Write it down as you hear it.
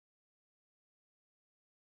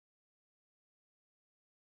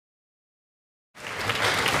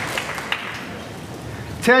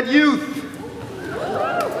TEDYouth.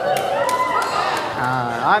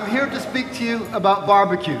 I'm here to speak to you about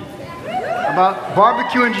barbecue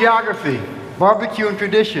and geography, barbecue and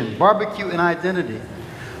tradition, barbecue and identity.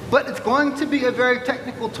 But it's going to be a very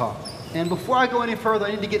technical talk. And before I go any further,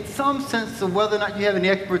 I need to get some sense of whether or not you have any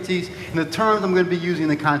expertise in the terms I'm going to be using in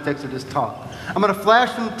the context of this talk. I'm going to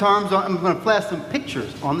flash some terms, I'm going to flash some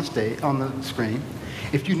pictures on the screen.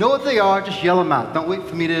 If you know what they are, just yell them out. Don't wait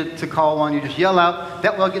for me to call on you, just yell out.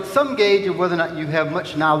 That way I'll get some gauge of whether or not you have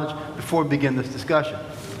much knowledge before we begin this discussion.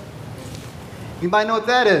 Anybody know what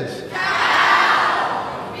that is?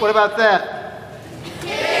 Cow. What about that?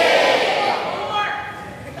 Pig.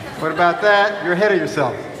 What about that? You're ahead of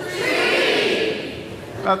yourself. Tree.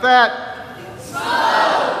 What about that? Smoke.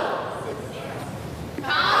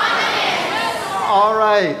 All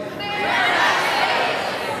right.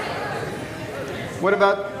 What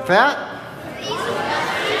about that?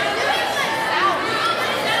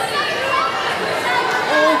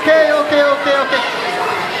 Okay.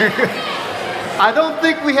 I don't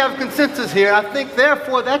think we have consensus here. I think,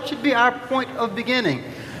 therefore, that should be our point of beginning.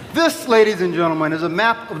 This, ladies and gentlemen, is a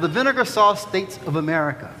map of the vinegar sauce states of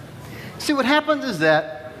America. See, what happens is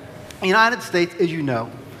that the United States, as you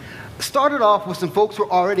know, started off with some folks who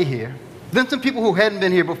were already here. Then some people who hadn't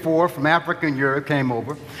been here before from Africa and Europe came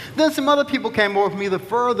over. Then some other people came over from either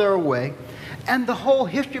further away. And the whole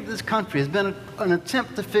history of this country has been an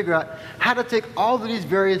attempt to figure out how to take all of these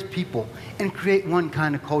various people and create one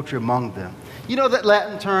kind of culture among them. You know that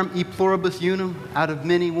Latin term, e pluribus unum, out of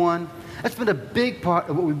many one? That's been a big part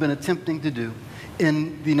of what we've been attempting to do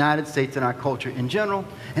in the United States and our culture in general,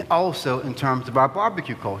 and also in terms of our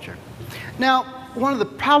barbecue culture. Now, one of the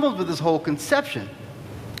problems with this whole conception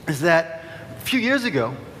is that a few years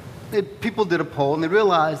ago, people did a poll and they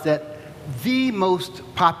realized that the most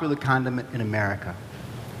popular condiment in America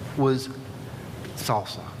was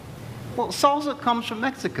salsa. Well, salsa comes from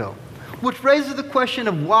Mexico, which raises the question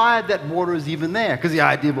of why that border is even there. Because the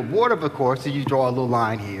idea of a border, of course, is you draw a little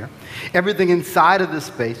line here. Everything inside of this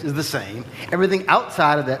space is the same. Everything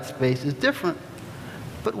outside of that space is different.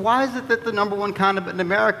 But why is it that the #1 condiment in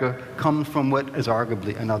America comes from what is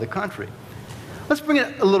arguably another country? Let's bring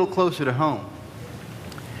it a little closer to home.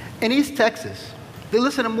 In East Texas, they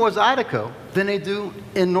listen to more Zydeco than they do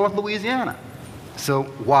in North Louisiana. So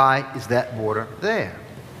why is that border there?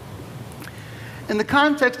 In the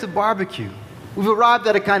context of barbecue, we've arrived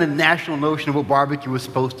at a kind of national notion of what barbecue is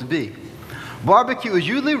supposed to be. Barbecue is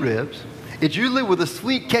usually ribs. It's usually with a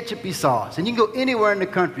sweet ketchup-y sauce. And you can go anywhere in the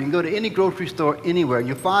country. You can go to any grocery store anywhere, and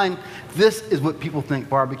you'll find this is what people think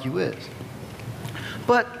barbecue is.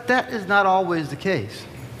 But that is not always the case.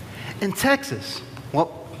 In Texas,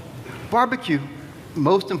 well, barbecue,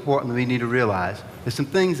 most importantly, we need to realize there's some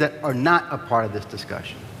things that are not a part of this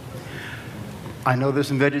discussion. I know there's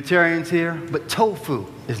some vegetarians here, but tofu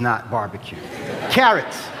is not barbecue.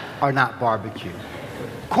 Carrots are not barbecue.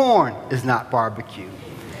 Corn is not barbecue.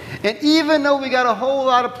 And even though we got a whole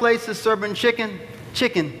lot of places serving chicken,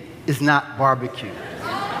 chicken is not barbecue.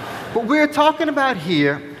 What we're talking about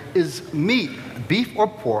here is meat, beef or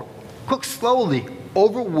pork, cooked slowly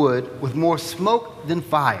over wood with more smoke than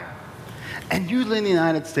fire. And usually in the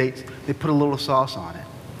United States, they put a little sauce on it.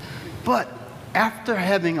 But after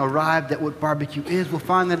having arrived at what barbecue is, we'll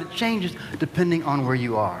find that it changes depending on where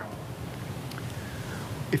you are.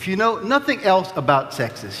 If you know nothing else about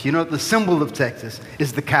Texas, you know the symbol of Texas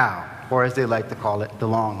is the cow, or as they like to call it, the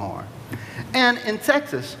longhorn. And in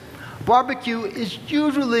Texas, barbecue is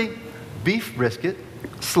usually beef brisket,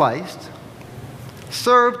 sliced,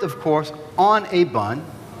 served, of course, on a bun,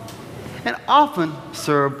 and often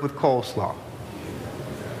served with coleslaw.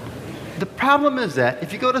 The problem is that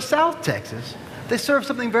if you go to South Texas, they serve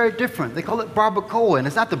something very different. They call it barbacoa, and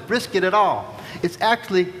it's not the brisket at all. It's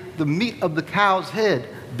actually the meat of the cow's head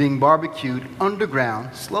being barbecued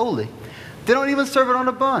underground slowly. They don't even serve it on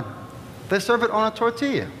a bun. They serve it on a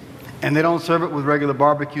tortilla. And they don't serve it with regular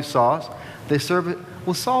barbecue sauce. They serve it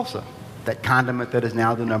with salsa, that condiment that is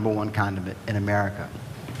now the #1 condiment in America.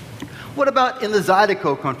 What about in the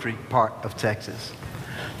Zydeco country part of Texas?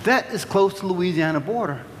 That is close to the Louisiana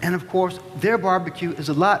border. And of course, their barbecue is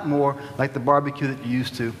a lot more like the barbecue that you're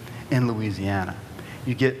used to in Louisiana.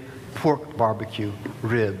 You get pork barbecue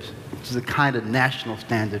ribs, which is a kind of national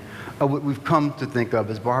standard of what we've come to think of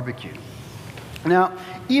as barbecue. Now,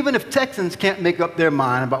 even if Texans can't make up their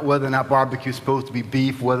mind about whether or not barbecue is supposed to be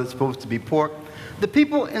beef, whether it's supposed to be pork, the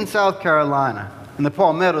people in South Carolina, in the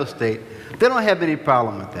Palmetto State, they don't have any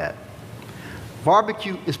problem with that.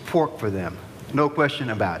 Barbecue is pork for them, no question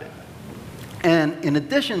about it. And in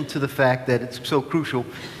addition to the fact that it's so crucial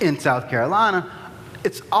in South Carolina,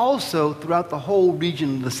 It's also throughout the whole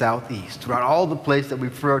region of the Southeast, throughout all the places that we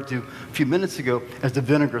referred to a few minutes ago as the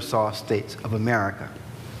vinegar sauce states of America.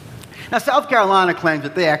 Now, South Carolina claims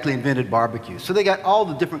that they actually invented barbecue. So they got all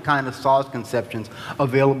the different kind of sauce conceptions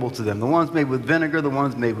available to them. The ones made with vinegar, the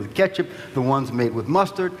ones made with ketchup, the ones made with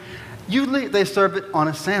mustard. Usually they serve it on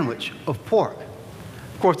a sandwich of pork.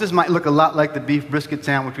 Of course, this might look a lot like the beef brisket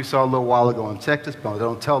sandwich we saw a little while ago in Texas, but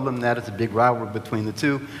don't tell them that. It's a big rivalry between the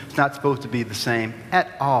two. It's not supposed to be the same at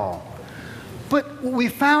all. But what we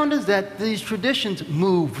found is that these traditions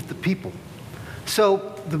move with the people.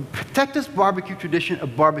 So the Texas barbecue tradition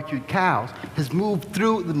of barbecued cows has moved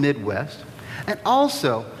through the Midwest. And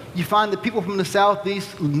also, you find that people from the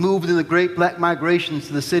Southeast moved in the Great Black Migrations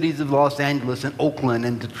to the cities of Los Angeles and Oakland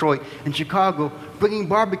and Detroit and Chicago, bringing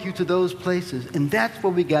barbecue to those places. And that's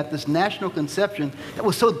where we got this national conception that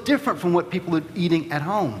was so different from what people were eating at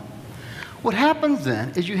home. What happens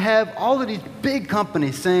then is you have all of these big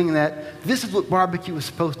companies saying that this is what barbecue is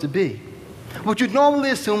supposed to be. What you'd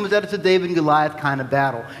normally assume is that it's a David and Goliath kind of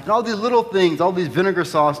battle. And all these little things, all these vinegar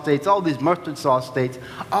sauce states, all these mustard sauce states,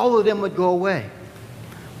 all of them would go away.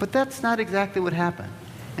 But that's not exactly what happened.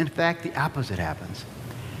 In fact, the opposite happens.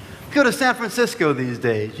 If you go to San Francisco these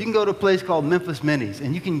days, you can go to a place called Memphis Minis,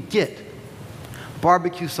 and you can get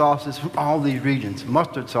barbecue sauces from all these regions,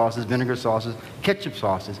 mustard sauces, vinegar sauces, ketchup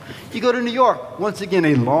sauces. You go to New York, once again,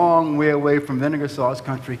 a long way away from vinegar sauce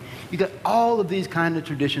country. You got all of these kind of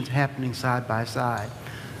traditions happening side by side.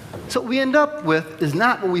 So what we end up with is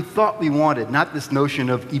not what we thought we wanted, not this notion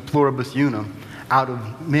of e pluribus unum, out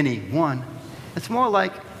of many, one. It's more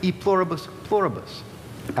like e pluribus pluribus,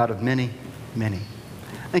 out of many, many.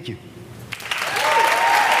 Thank you.